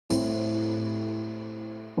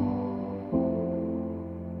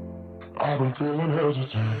I've been feeling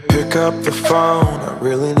hesitant. Pick up the phone, I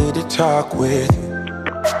really need to talk with you.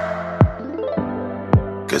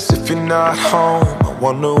 Cause if you're not home, I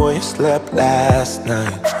wonder where you slept last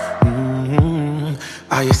night.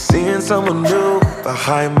 Are you seeing someone new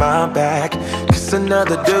behind my back? Kiss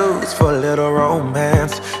another dude's for a little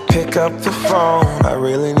romance. Pick up the phone, I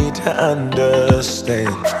really need to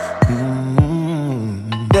understand.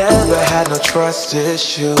 Never had no trust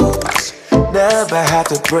issues, never had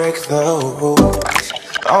to break the rules.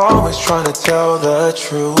 Always trying to tell the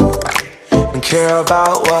truth and care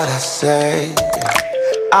about what I say.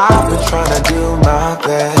 I've been trying to do my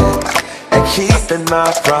best and keeping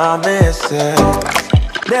my promises.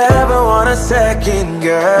 Never want a second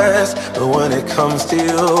guess, but when it comes to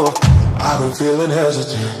you, I've been feeling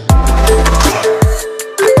hesitant.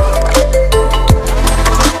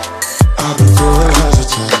 I've been feeling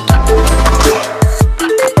hesitant.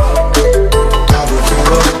 I've been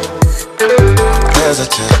feeling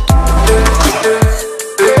hesitant.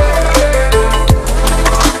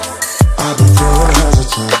 I've been feeling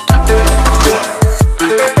hesitant.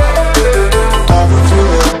 I've been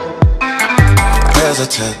feeling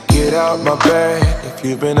hesitant. Get out my bed if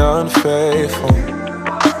you've been unfaithful.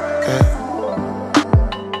 Yeah.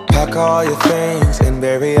 Pack all your things and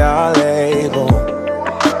bury our label.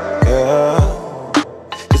 Yeah.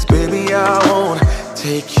 Cause baby I won't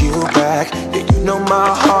take you back. Yeah, you know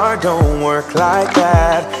my heart don't work like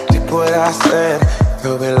that. Take what I said,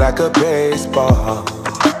 throw it like a baseball.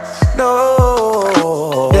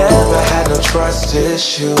 No, never had no trust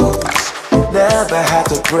issues, never had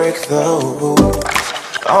to break the rules.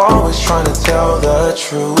 Always trying to tell the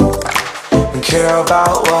truth and care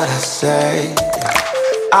about what I say.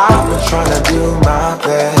 I've been trying to do my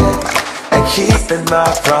best and keeping my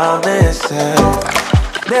promises.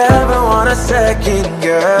 Never want a second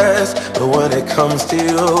guess, but when it comes to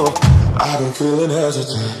you, I've been feeling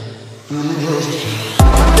hesitant.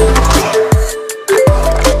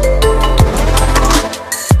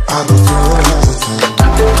 I've been feeling hesitant.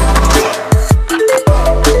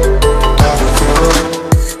 I've been feeling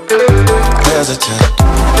hesitant.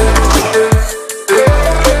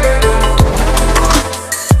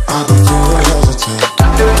 I've been feeling hesitant.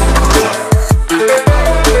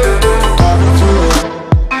 I've been feeling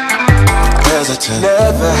hesitant.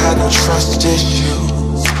 Never had no trust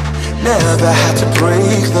issues, never had to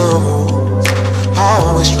break the rules.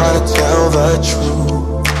 Always try to tell the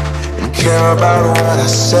truth and care about what I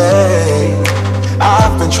say.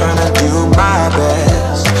 I've been trying to do my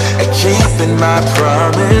best and keeping my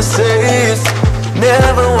promises.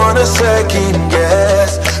 Never want a second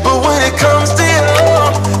guess, but when it comes to you,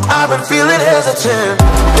 I've been feeling hesitant.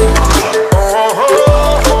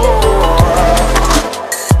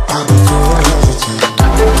 I've been feeling hesitant.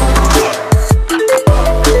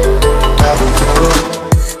 I've been feeling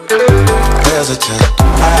hesitant.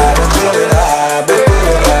 I've been feeling, I've been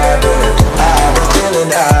feeling, I've been feeling,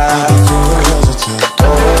 I've been feeling hesitant.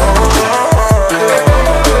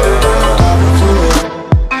 I've been feeling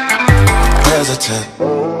hesitant.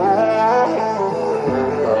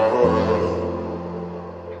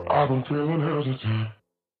 I've been feeling hesitant.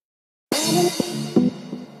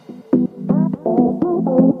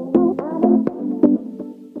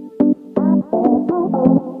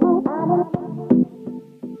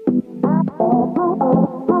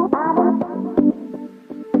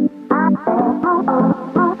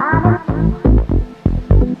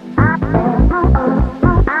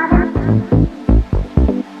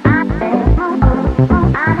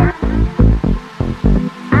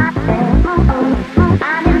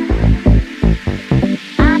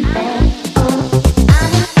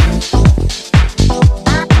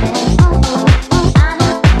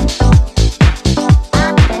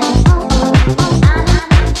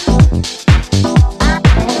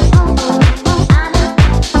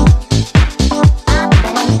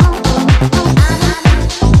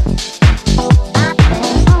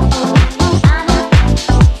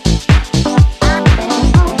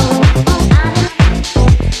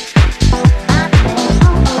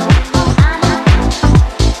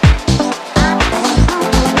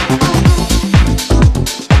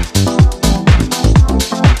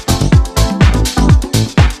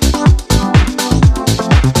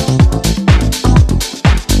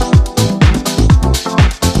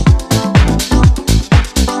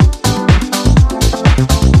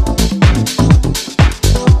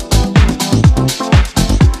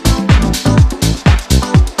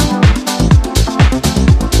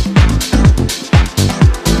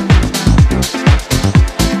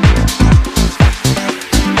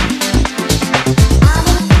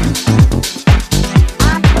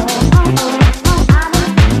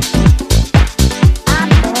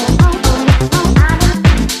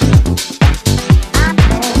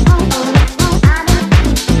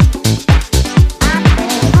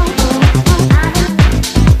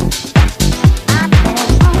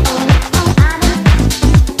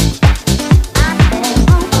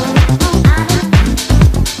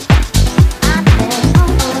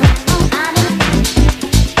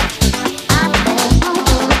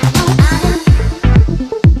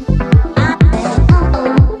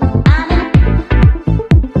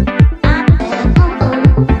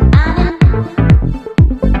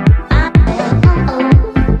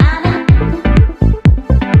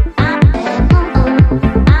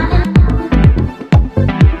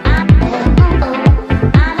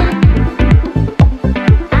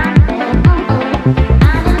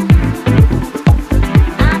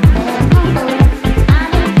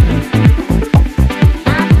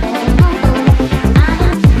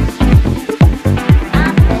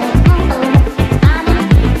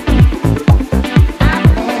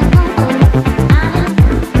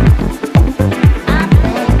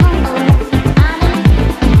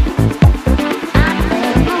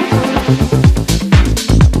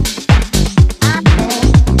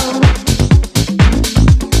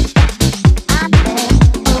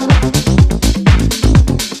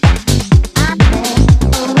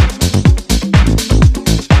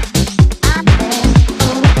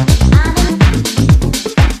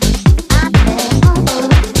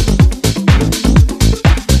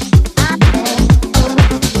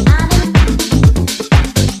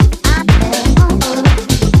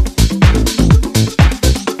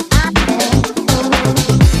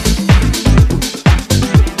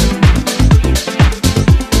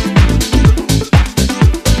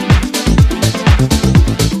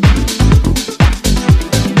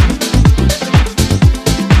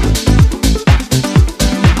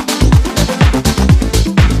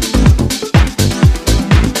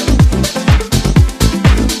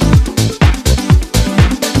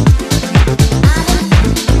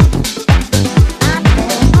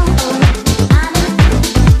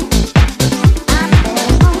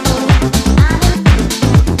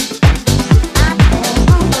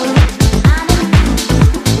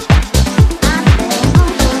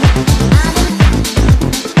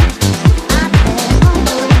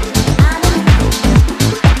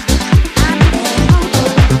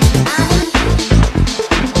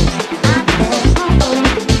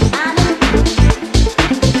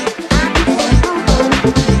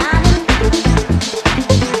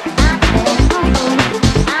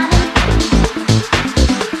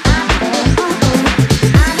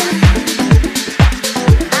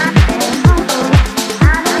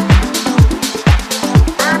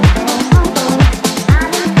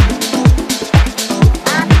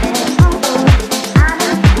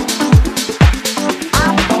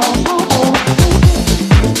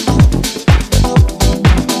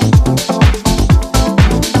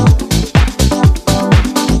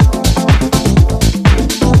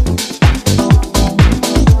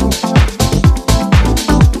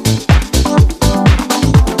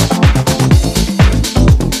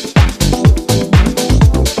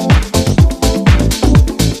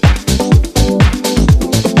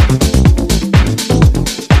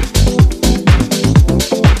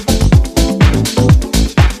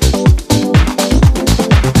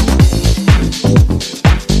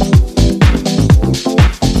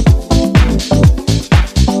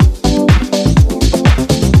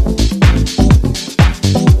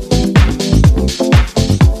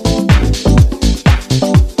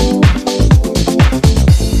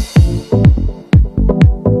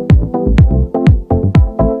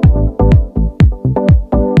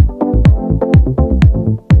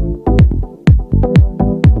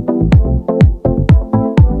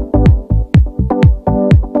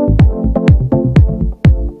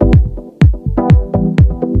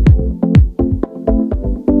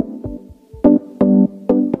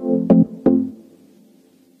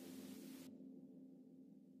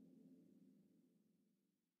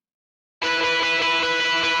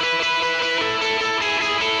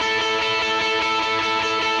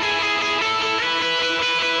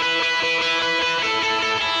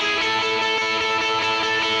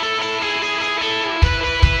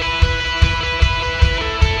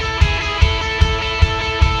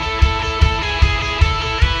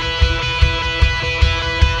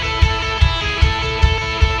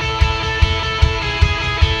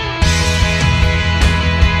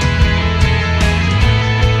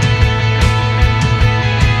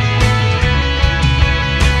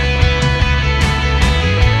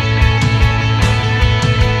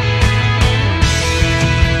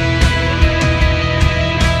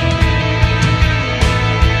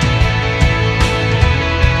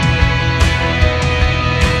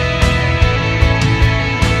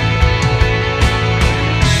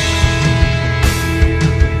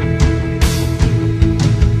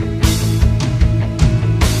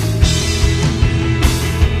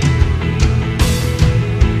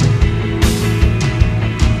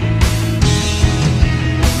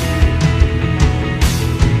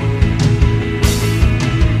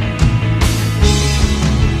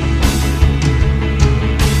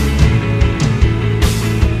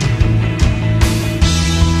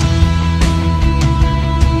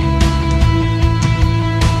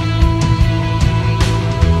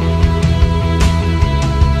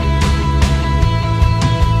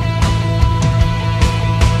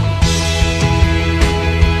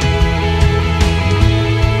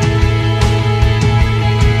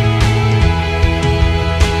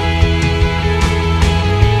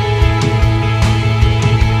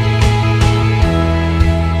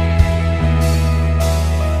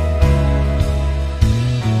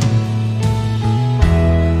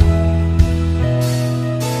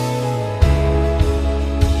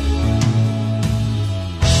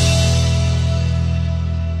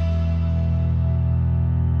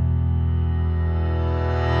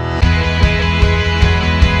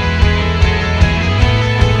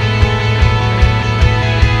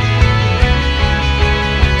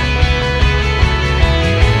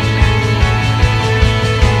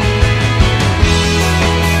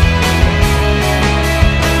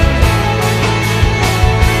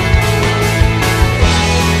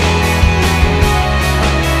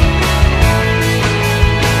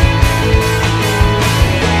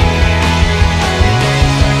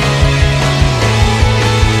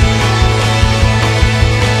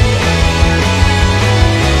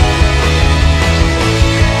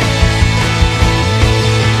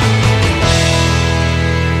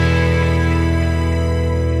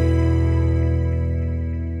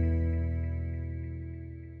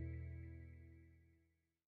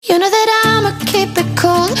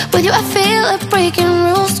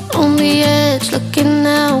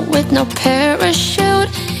 with no parachute.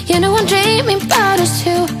 You know I'm dreaming about us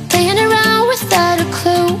too, playing around without a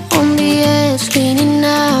clue, on the edge, leaning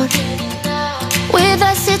out. With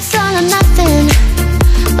us it's all or nothing.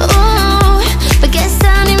 Ooh, but guess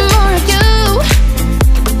I need more of you.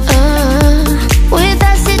 With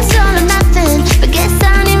us it's all or nothing, but guess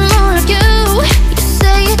I need more of you. You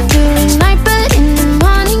say it during night, but in the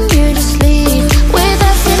morning you're just sleep. With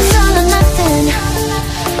us it's all or nothing.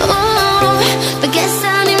 Ooh, but guess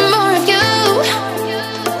I need more of you.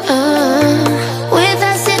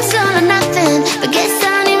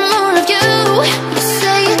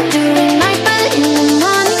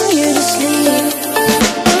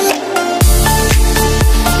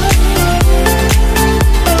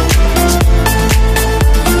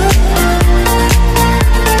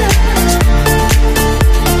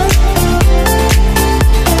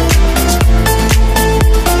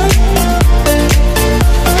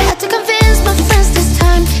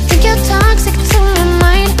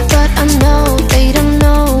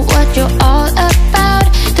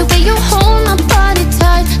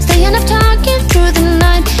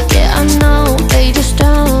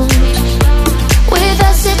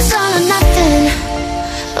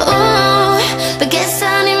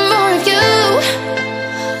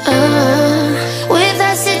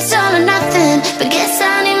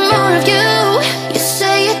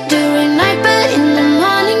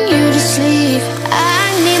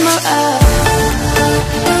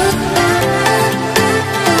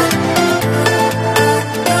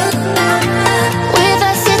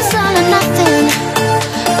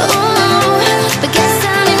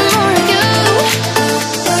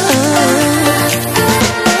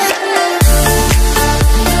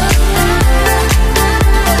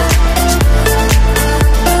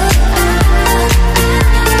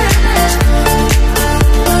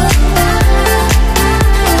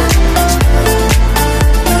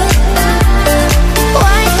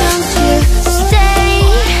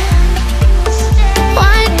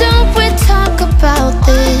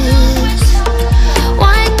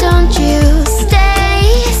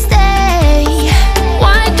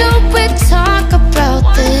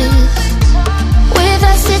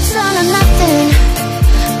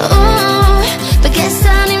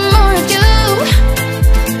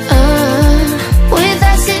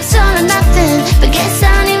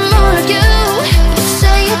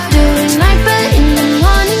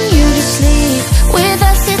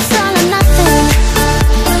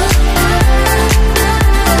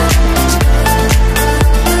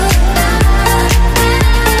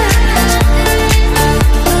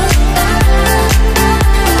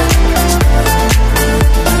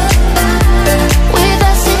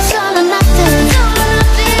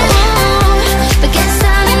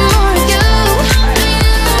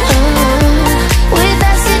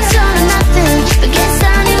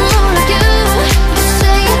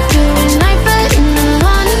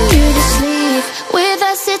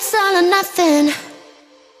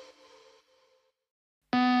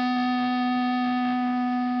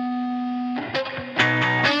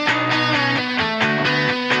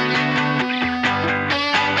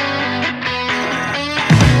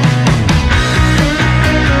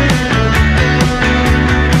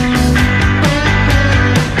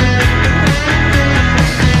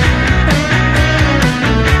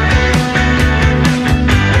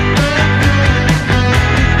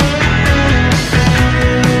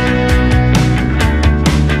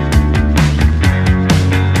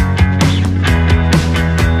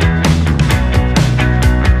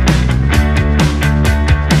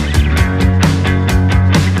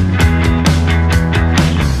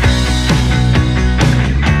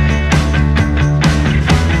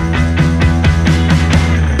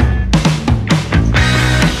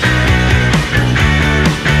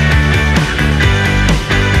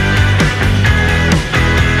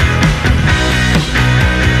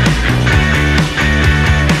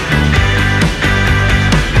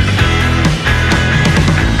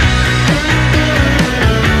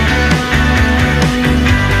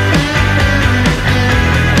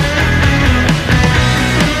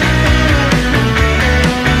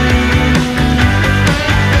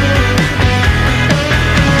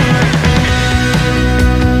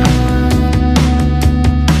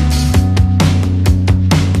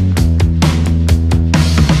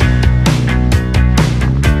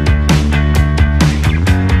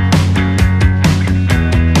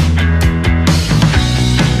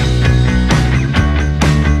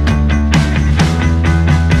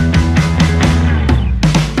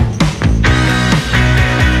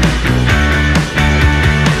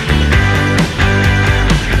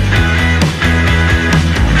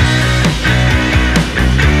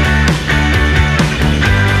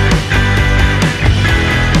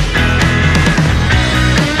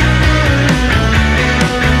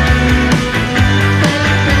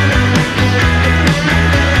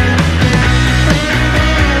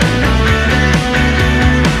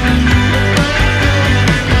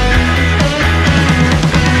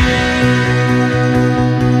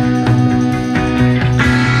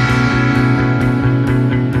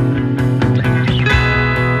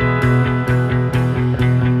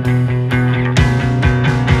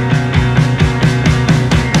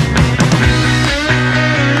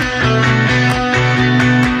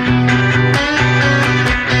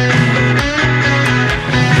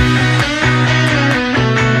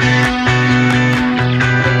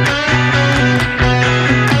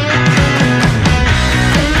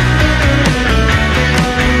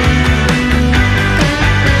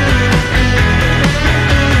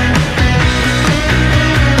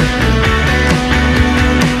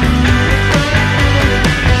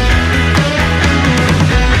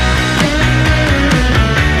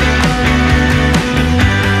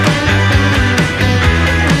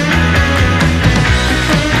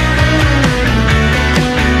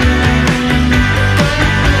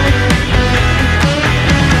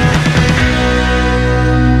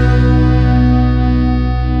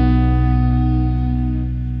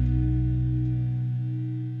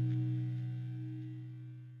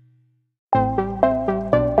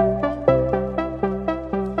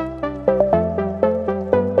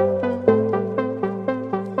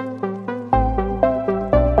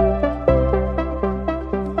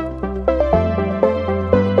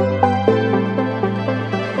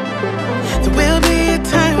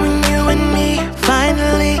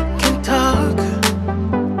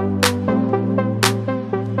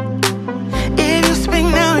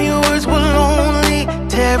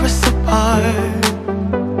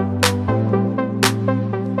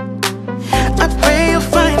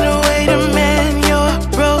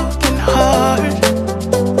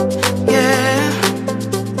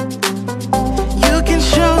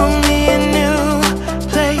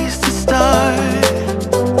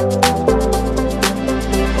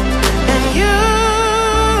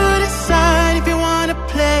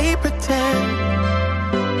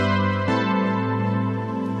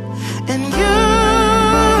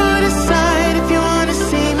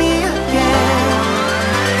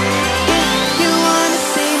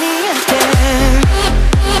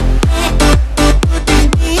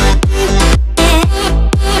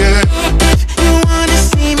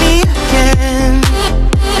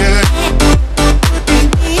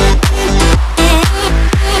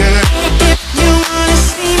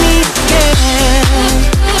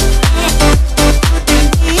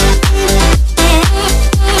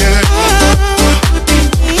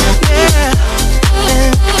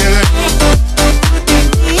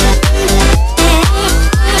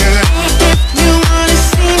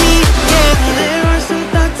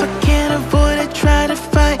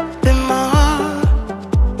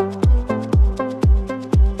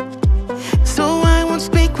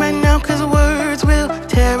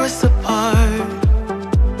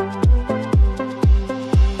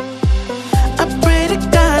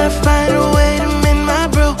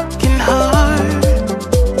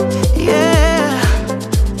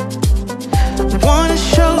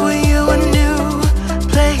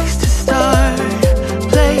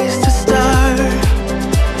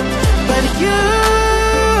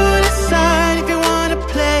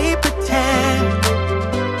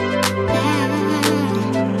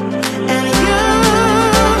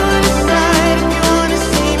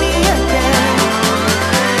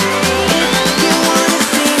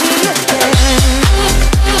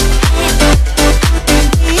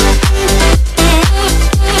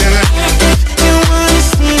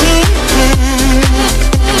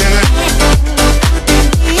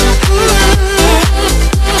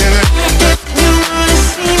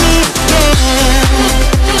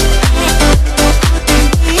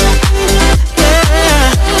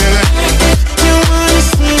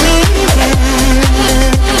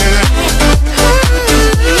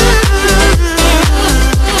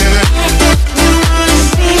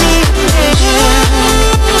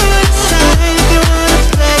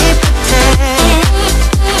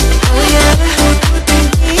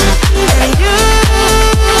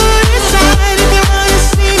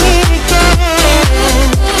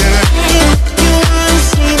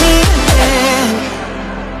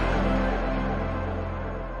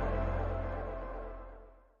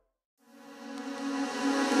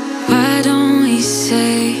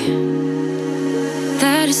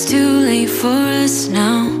 that it's too late for us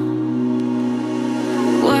now?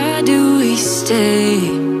 Why do we stay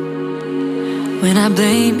when I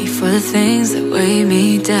blame you for the things that weigh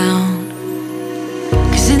me down?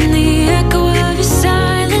 'Cause in the echo of your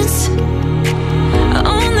silence, I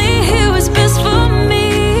only hear what's best for me.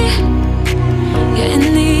 Yeah, in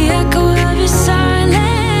the echo of your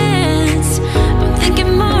silence, I'm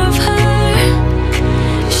thinking more of her.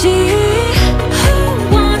 She who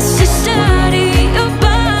wants to study your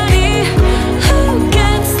body, who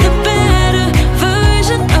gets the better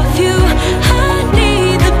version of you. I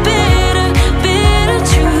need the better, better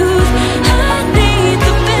truth. I need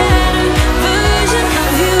the better version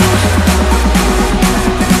of you.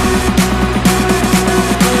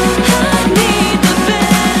 I need the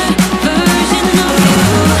better version of you.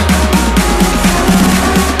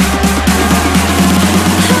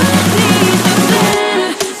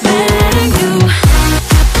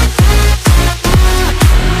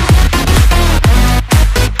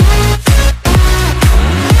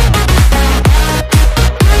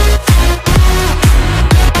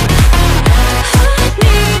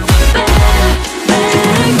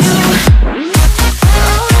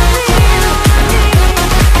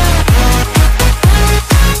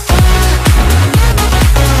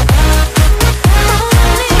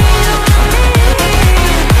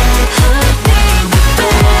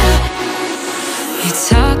 You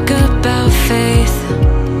talk about faith.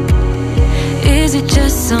 Is it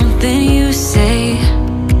just something you say?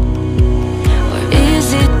 Or is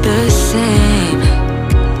it the same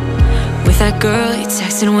with that girl you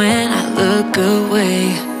texted when I look away?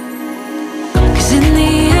 'Cause in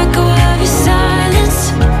the echo of your silence,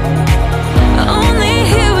 I only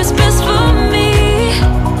hear what's best for me.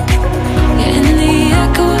 Yeah, in the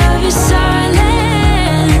echo of your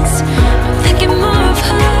silence, I'm thinking more of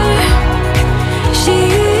her. She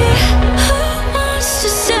who wants to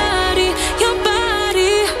study your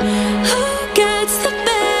body, who gets the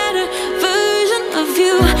better version of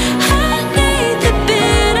you. I need the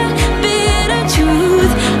better, better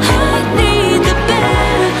truth. I need the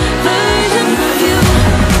better version of you.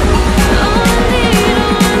 Oh, I need,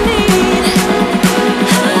 oh, I need.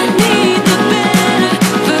 I need the better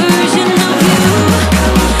version of you.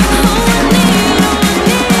 Oh, I need, oh, I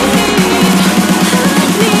need. I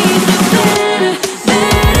need the better,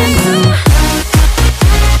 better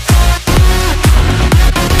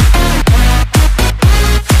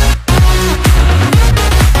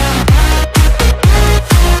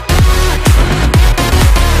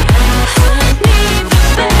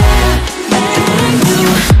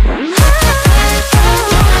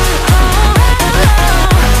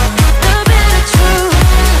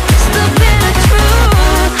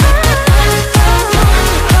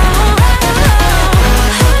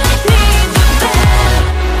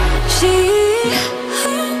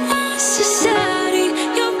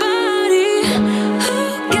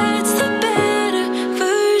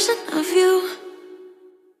you.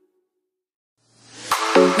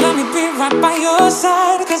 Let me be right by your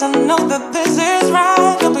side, 'cause I know that this is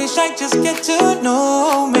right. Don't be shy, just get to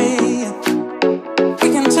know me. We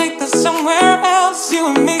can take this somewhere else. You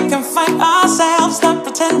and me can find ourselves. Stop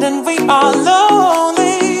pretending we are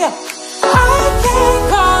lonely. I can't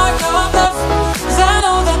call your bluff, 'cause I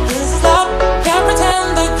know that this is love. Can't pretend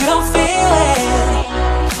that you don't feel it.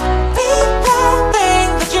 Be that thing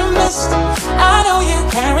that you missed. I know you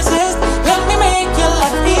can't resist. Let me make your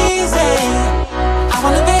life easy. I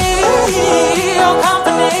wanna be your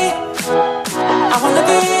company. I wanna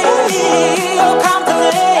be your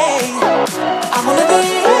company. I wanna be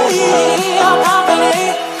your company.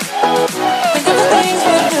 Think of the things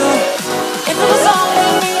we do if it was only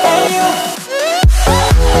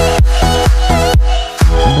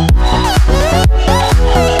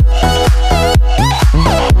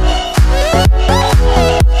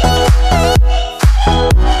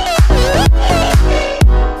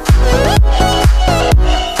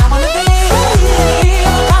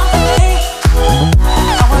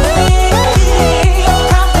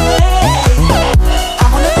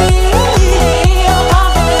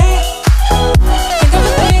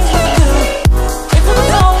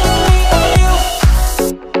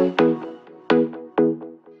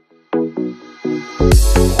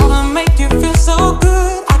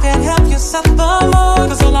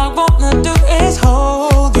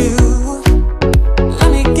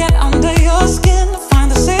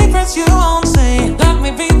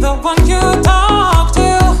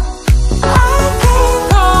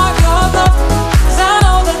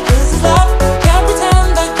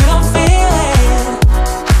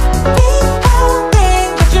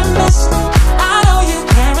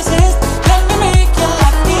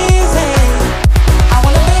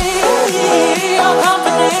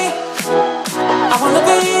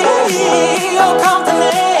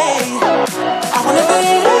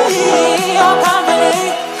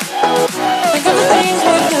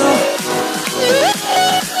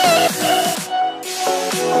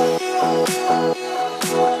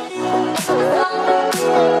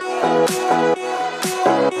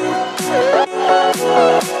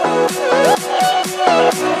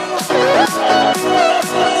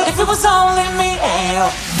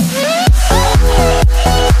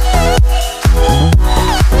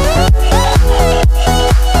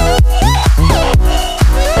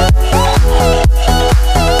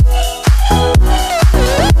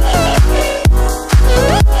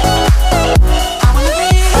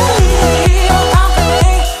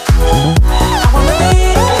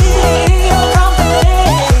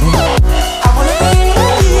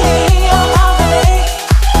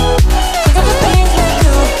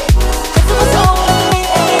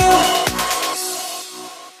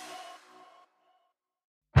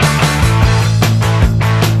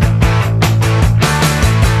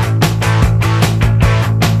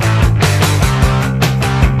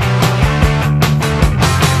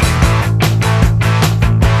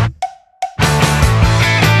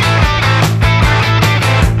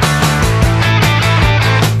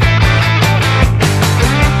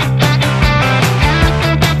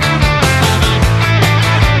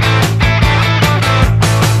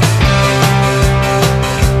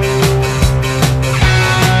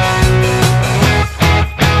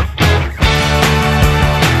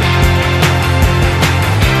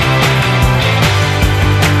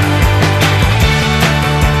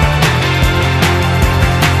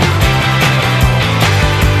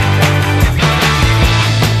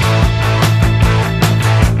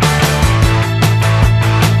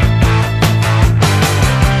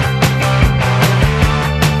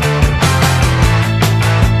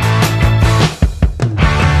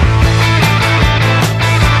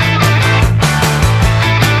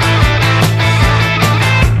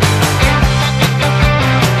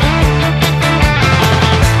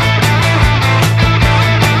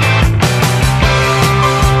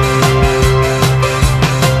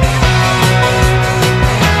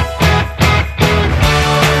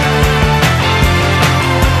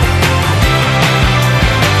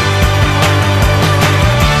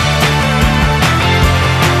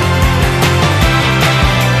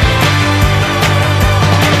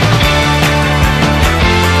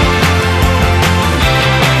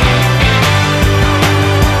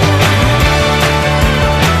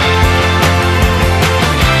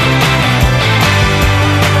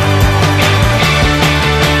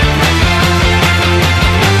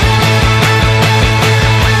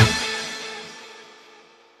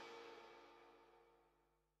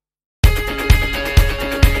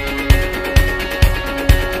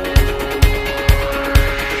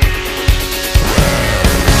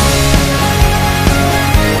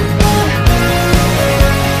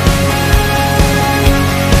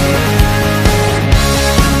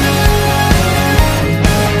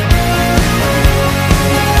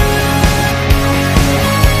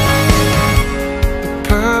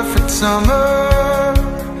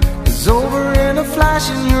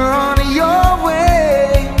rush and you're on your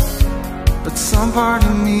way. But some part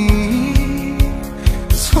of me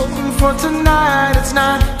is hoping for tonight. It's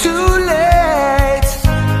not too late.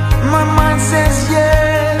 My mind says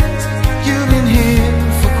yes, you've been here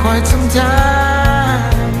for quite some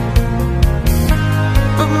time.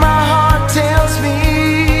 But my heart tells me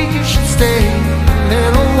you should stay a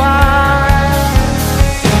little while.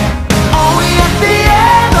 Are we at the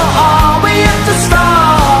end or are we at the start?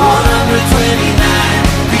 129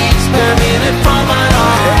 beats per minute from my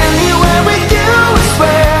heart. Anywhere with you is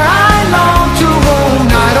where I long to roam.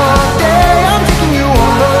 Night or day, I'm taking you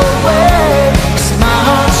all the way. 'Cause my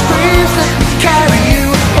heart screams, let me carry you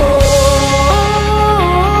home.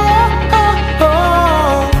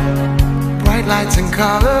 Bright lights and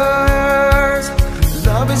colors,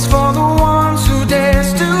 love is for the ones who dares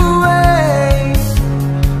to wait.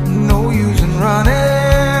 No use in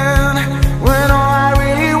running when all I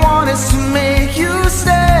really want is to make you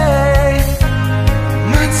stay.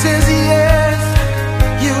 Mind says yes,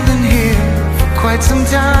 you've been here for quite some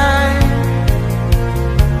time.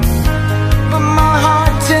 But my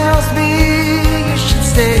heart tells me you should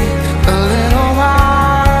stay a little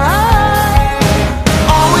while.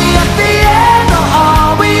 Are we at the end or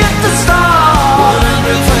are we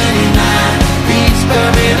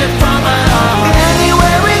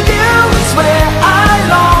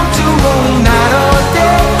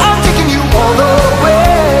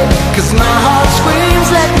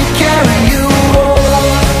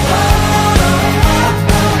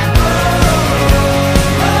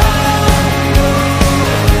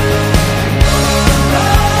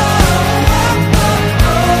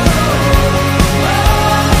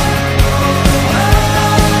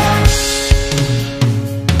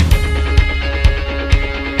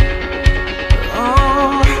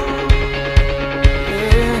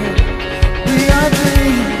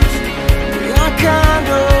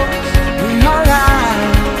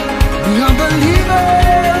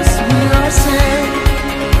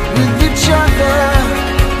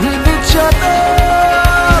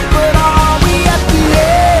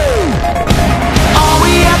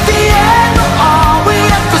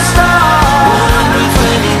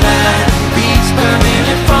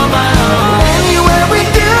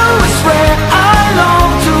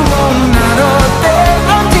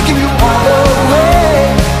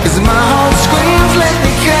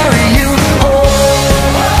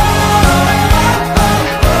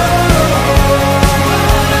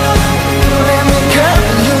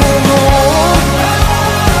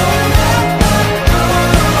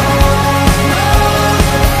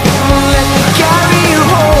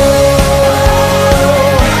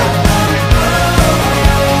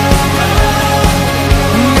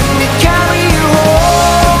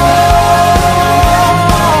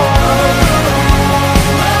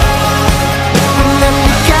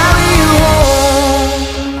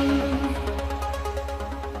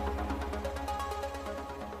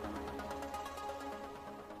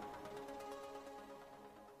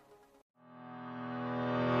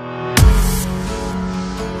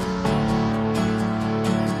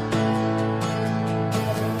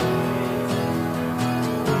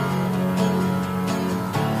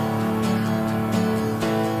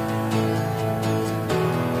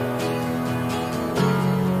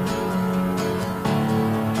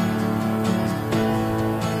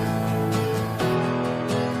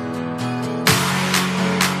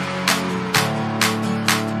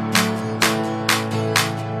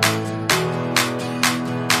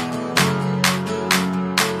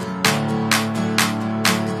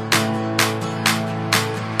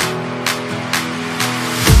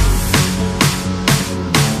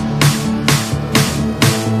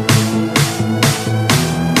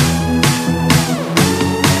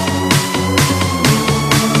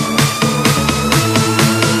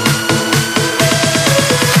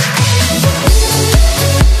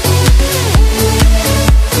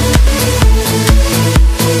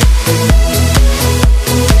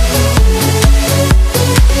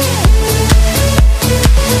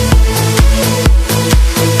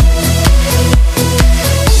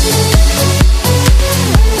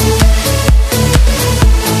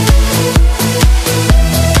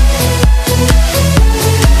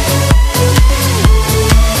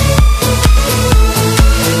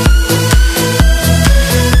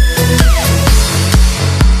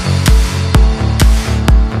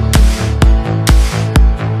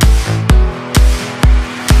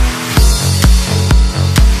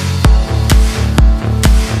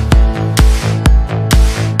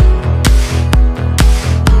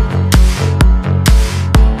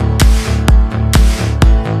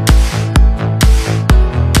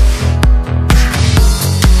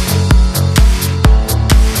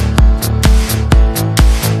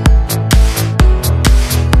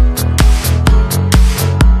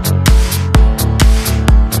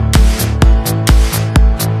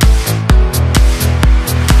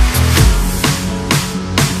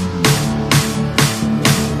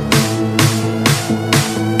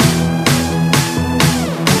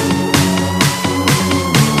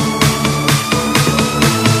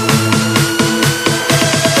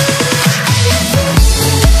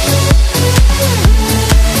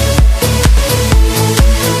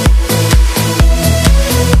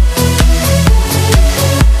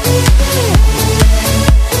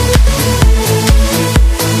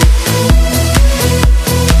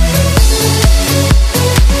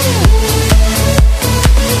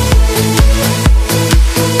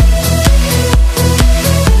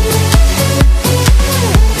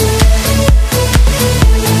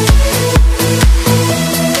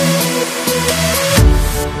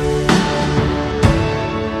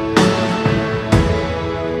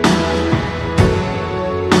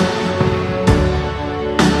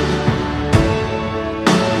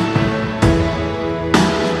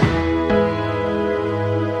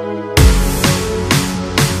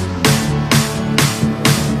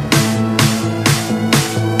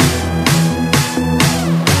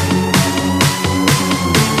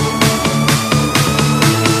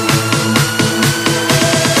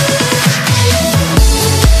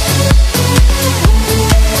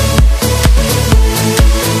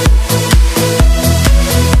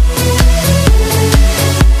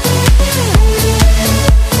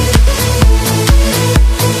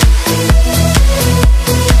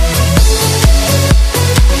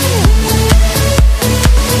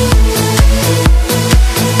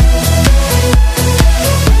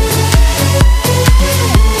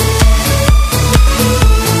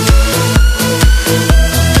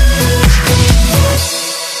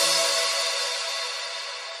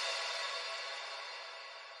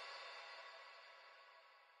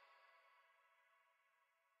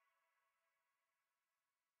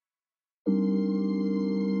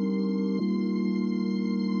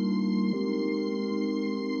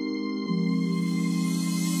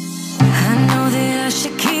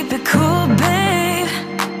should keep it cool, babe.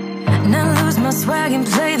 Not lose my swag and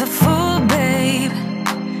play the fool, babe.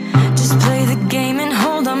 Just play the game and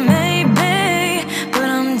hold on, maybe. But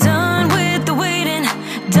I'm done with the waiting,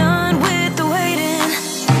 done with the waiting.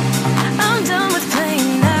 I'm done with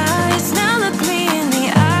playing nice. Now look me in the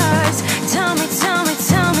eyes. Tell me, tell me,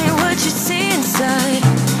 tell me what you see inside.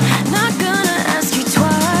 Not gonna ask you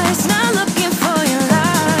twice. Not looking for your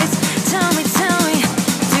lies. Tell me, do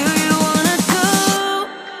you wanna go?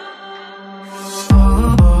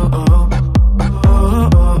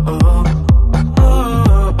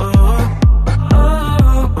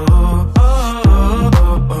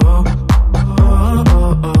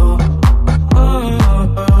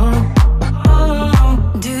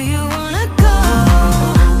 Do you wanna go?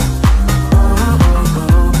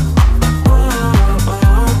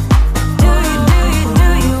 Do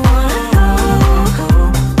you wanna go?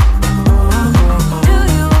 Do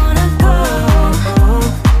you wanna go?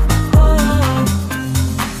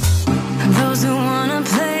 Those who wanna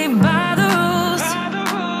play by the rules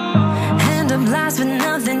end up last with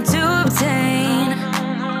nothing to obtain.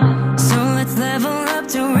 So let's level up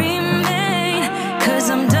to remain. 'Cause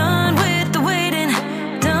I'm done with the waiting,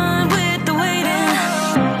 done with the waiting.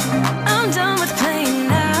 I'm done with playing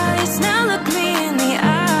nice. Now look me in the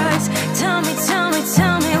eyes. Tell me, tell me,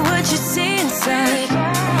 tell me what you see inside.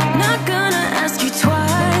 Not gonna ask you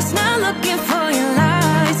twice. Not looking for your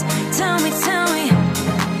lies. Tell me,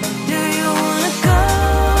 do you wanna go?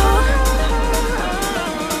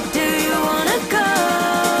 Do you wanna go?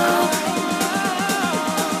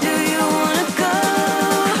 Do you wanna go?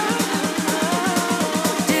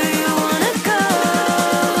 Do you wanna go?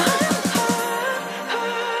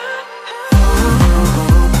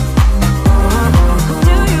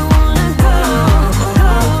 Do you wanna go?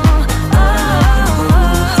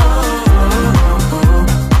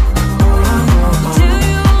 Do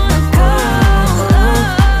you wanna go?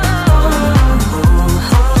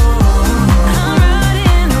 I'm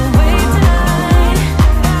riding the wave tonight.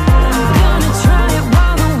 Gonna try it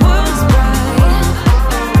while the world's bright.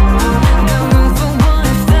 No room for one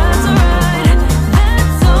if that's alright.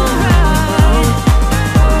 That's alright.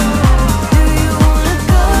 Do you wanna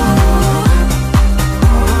go?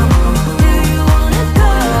 Do you wanna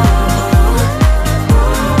go? Do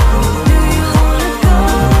you wanna go?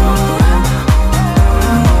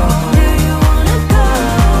 Do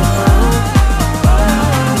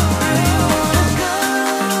you wanna go?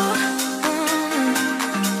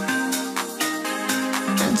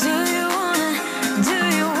 Do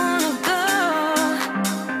you wanna go?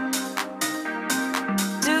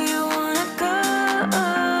 Do you wanna go?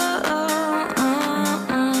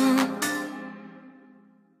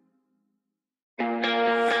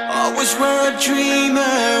 Always were a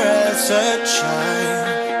dreamer as a child.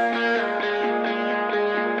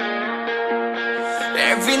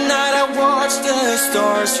 Every night I watch the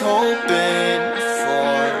stars hoping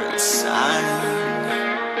for a sign.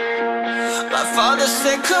 My father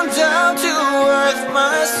said, come down to earth,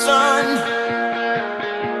 my son.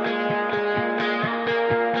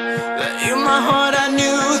 But in my heart I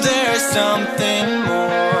knew there's something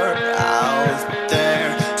more out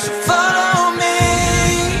there. So follow me,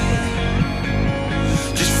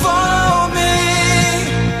 just follow me.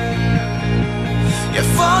 Yeah,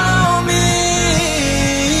 follow me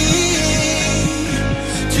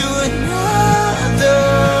to another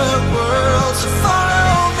world. So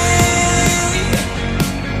follow me,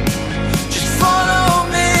 just follow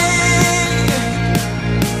me.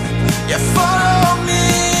 Yeah, follow me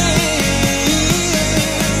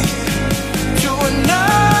to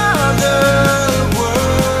another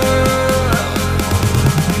world.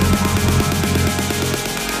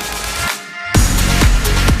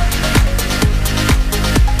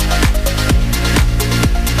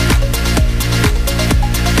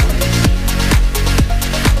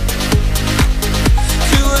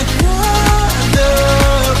 To another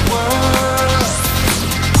world.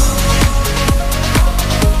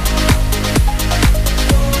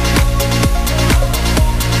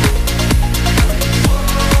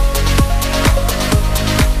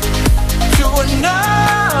 To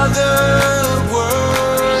another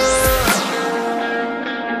world.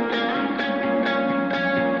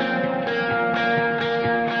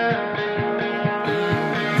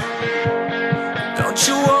 Don't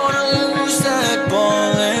you wanna lose that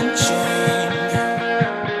ball and chain?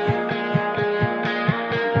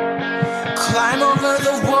 Climb over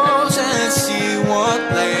the walls and see what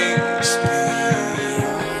lays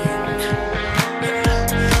beyond.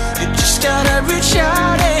 You just gotta reach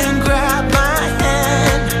out and grab my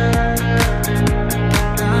hand.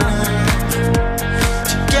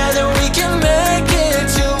 Together we can make it.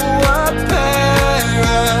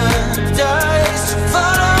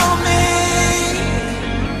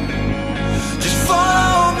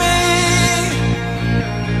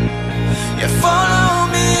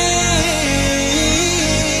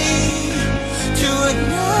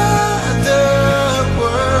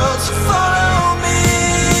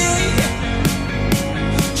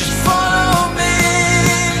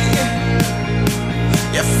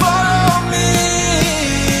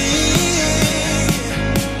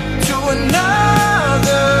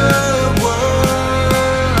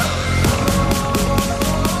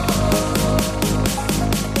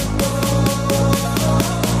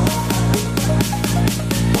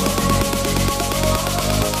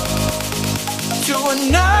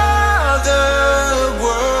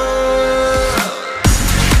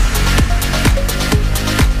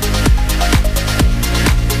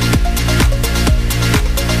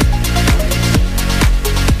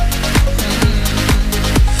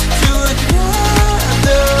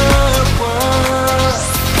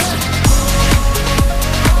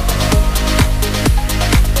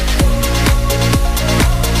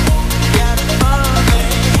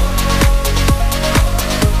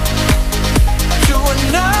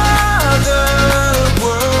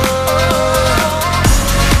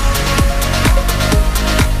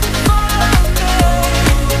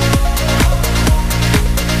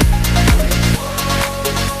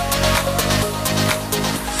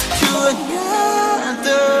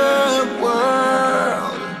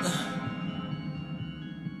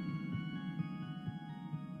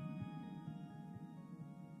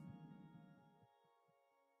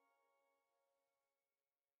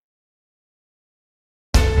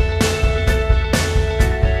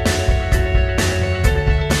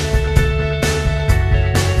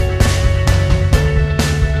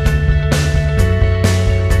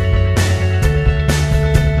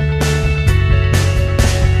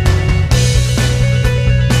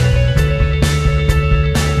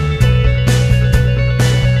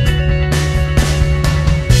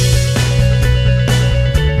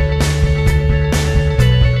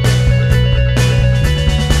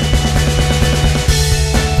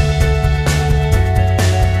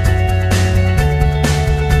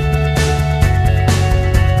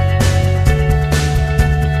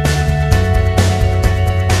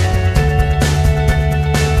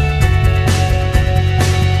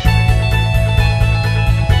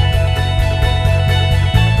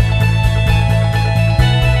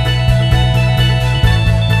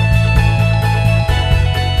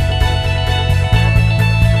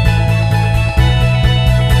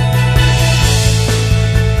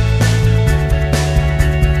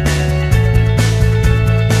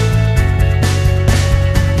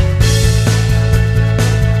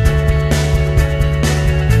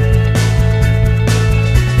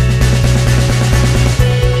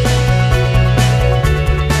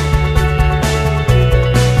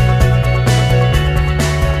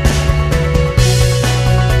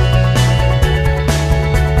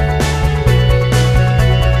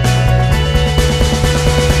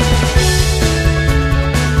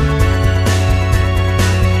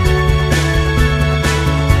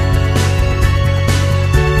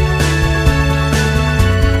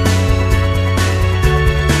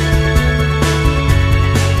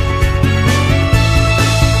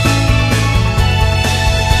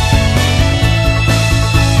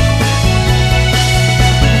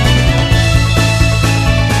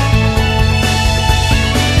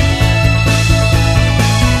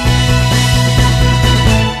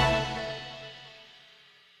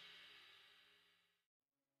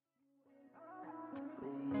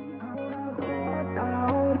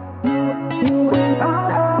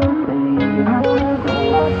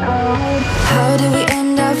 How did we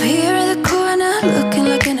end up here in the corner, looking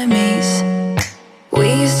like enemies? We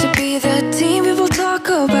used to be the team people talk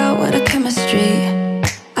about, what a chemistry.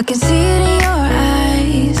 I can see it in your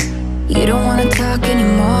eyes. You don't wanna talk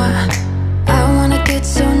anymore. I wanna get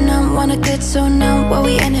so numb, while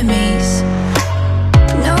we enemies.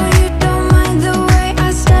 No, you don't mind the way I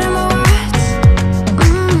stutter my words.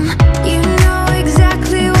 You know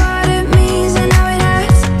exactly what it means and how it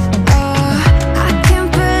hurts. Oh, I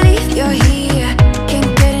can't believe you're here.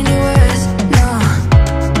 Can't get any worse. No,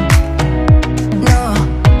 no.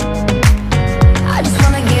 I just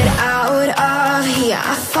wanna get out of here.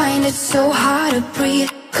 I find it so hard to breathe.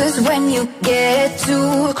 Cause when you get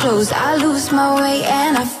too close, I lose my way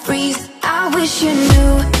and I freeze. I wish you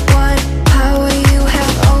knew what power you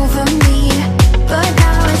have over me, but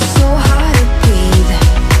now it's so hard to breathe.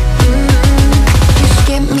 Just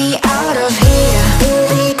get me out of here.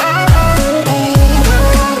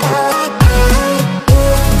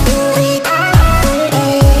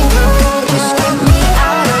 Just get me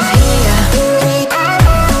out of here.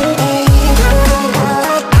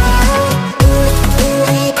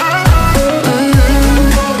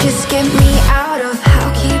 Just get me out of. How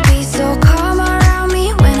can you be so calm around me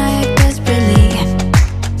when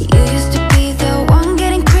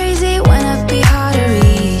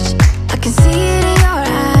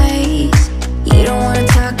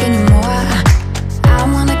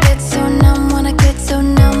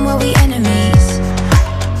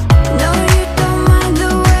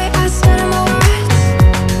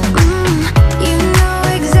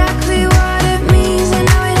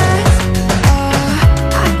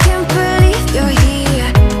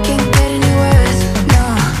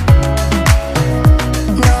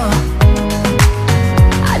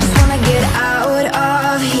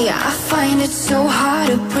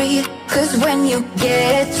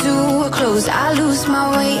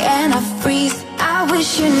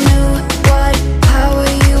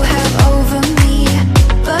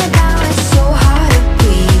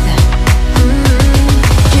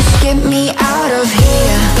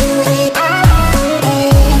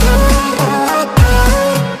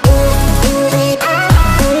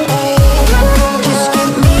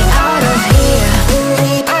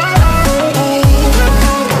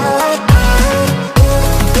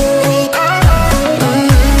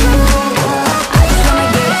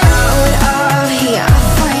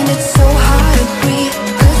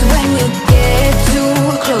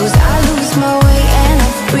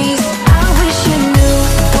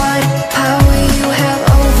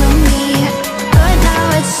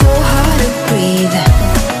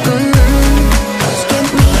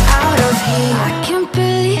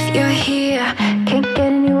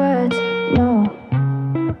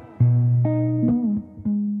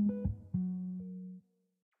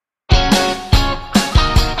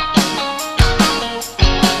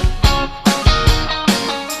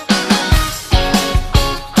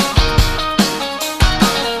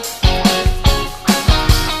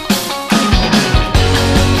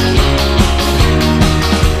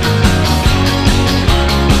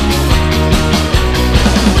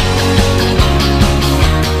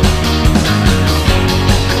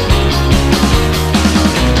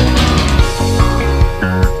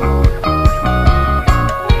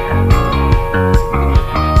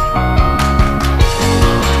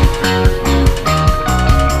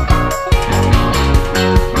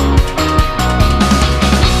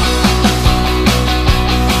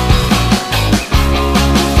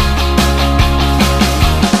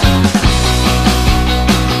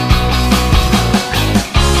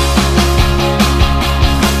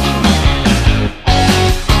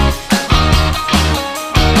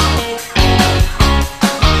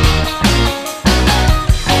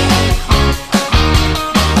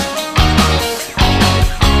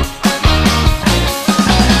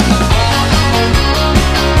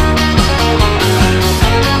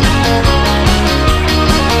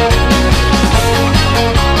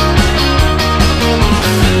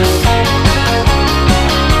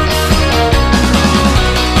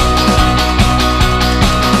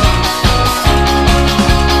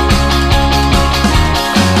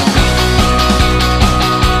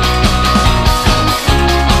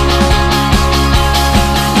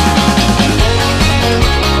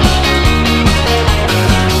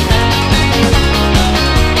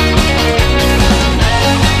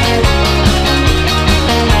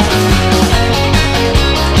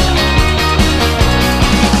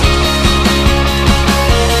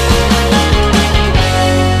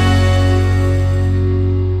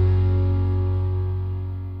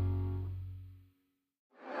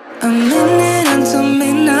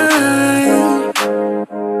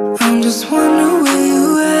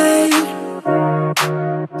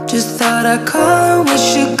but I can't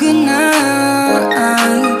wish you good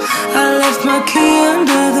night. I left my key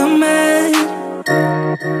under the mat.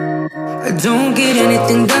 I don't get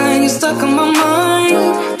anything done, you're stuck on my mind.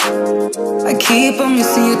 I keep on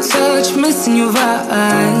missing your touch, missing your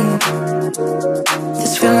vibe.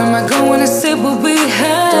 This feeling might go when I say what we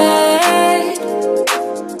had.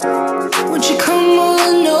 Won't you come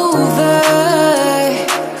on over?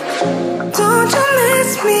 Don't you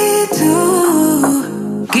miss me too?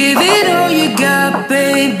 Give it all you got,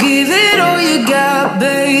 babe. Give it all you got,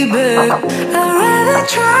 baby. I'd rather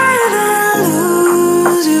try than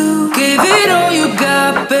lose you. Give it all you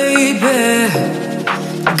got, baby.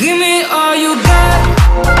 Give me all you got.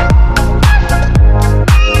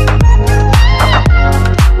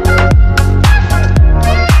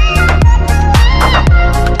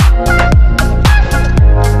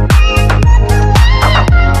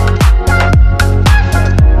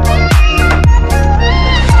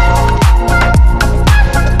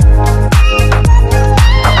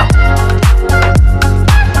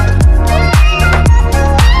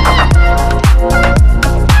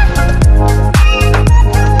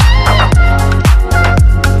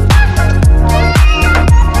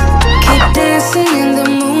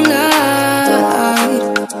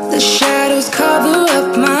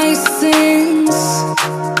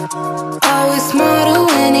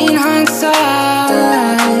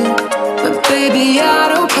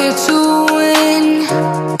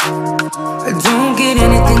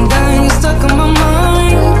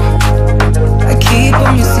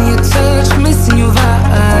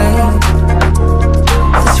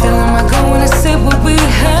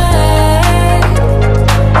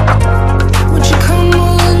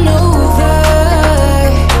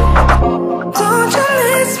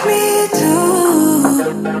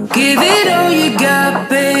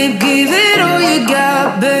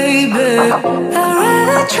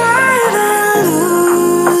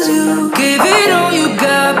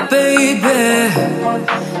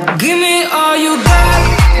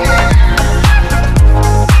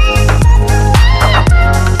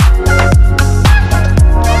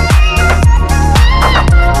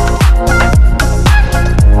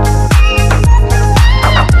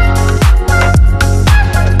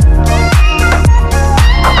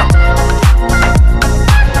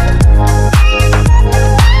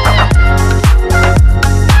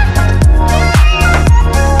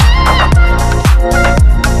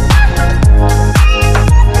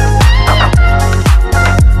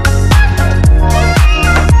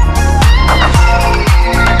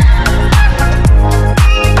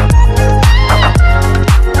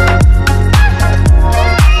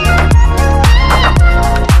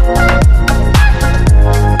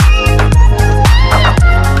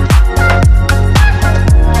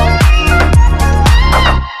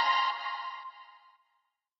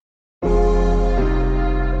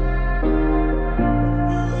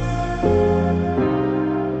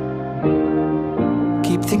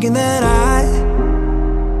 Thinking that I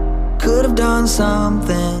could have done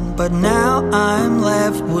something, but now I'm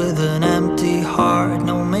left with an empty heart.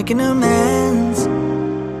 No making amends,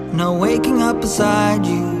 no waking up beside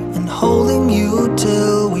you and holding you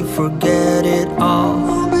till we forget it all.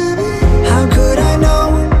 How could I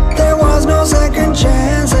know there was no second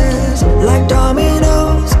chances? Like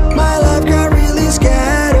dominoes, my life got really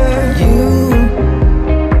scattered. You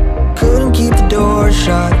couldn't keep the door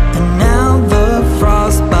shut, and now the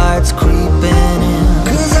frostbite's creeping in.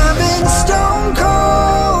 'Cause I've been stone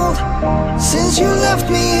cold since you left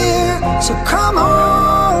me here. So come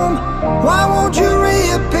home, why won't you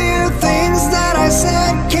reappear? Things that I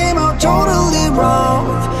said came out totally wrong.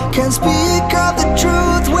 Can't speak of the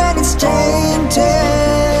truth when it's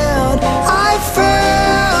tainted. I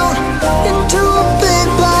fell into a big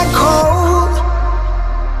black hole.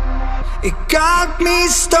 It got me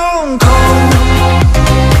stone cold.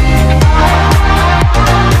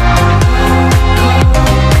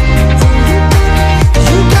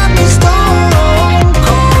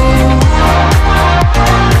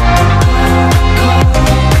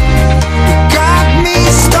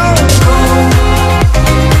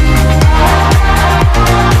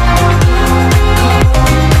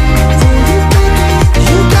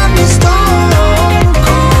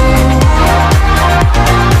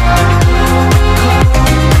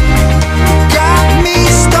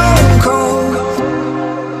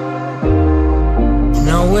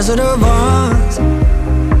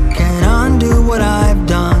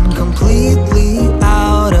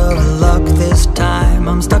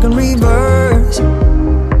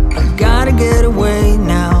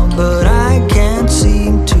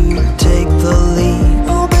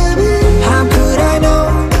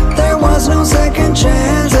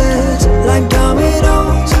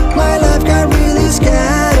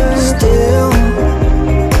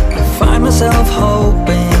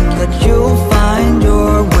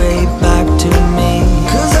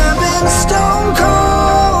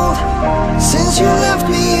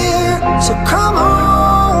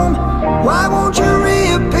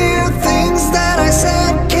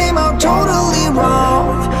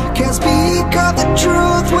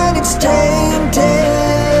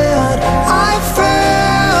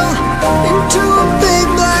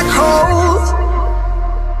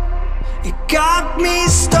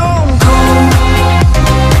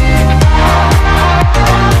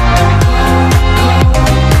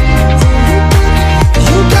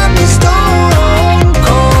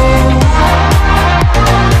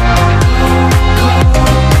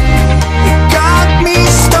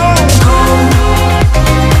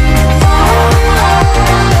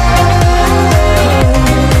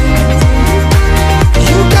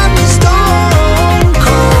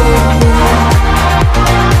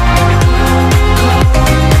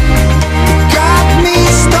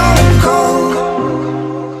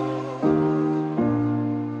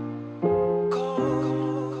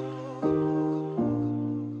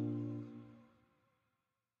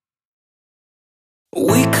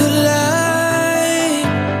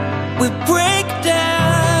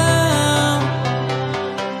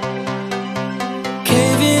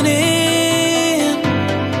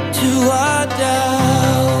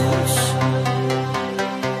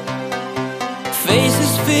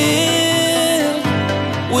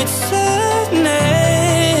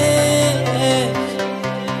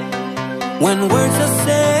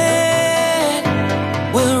 said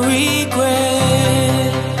we'll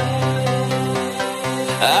regret.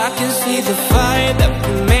 I can see the fire that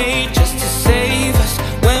we made just to save us.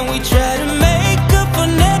 When we try to make up for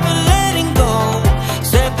never letting go,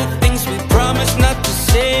 said the things we promised not to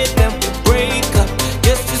say, then we break up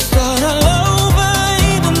just to start all over,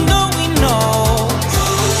 even though we know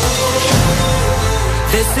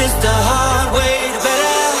this is the hard way to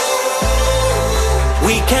better.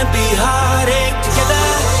 We can't be heartache together.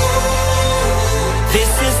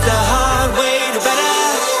 This is the hard way to better.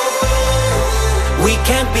 We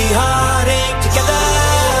can't be heartache.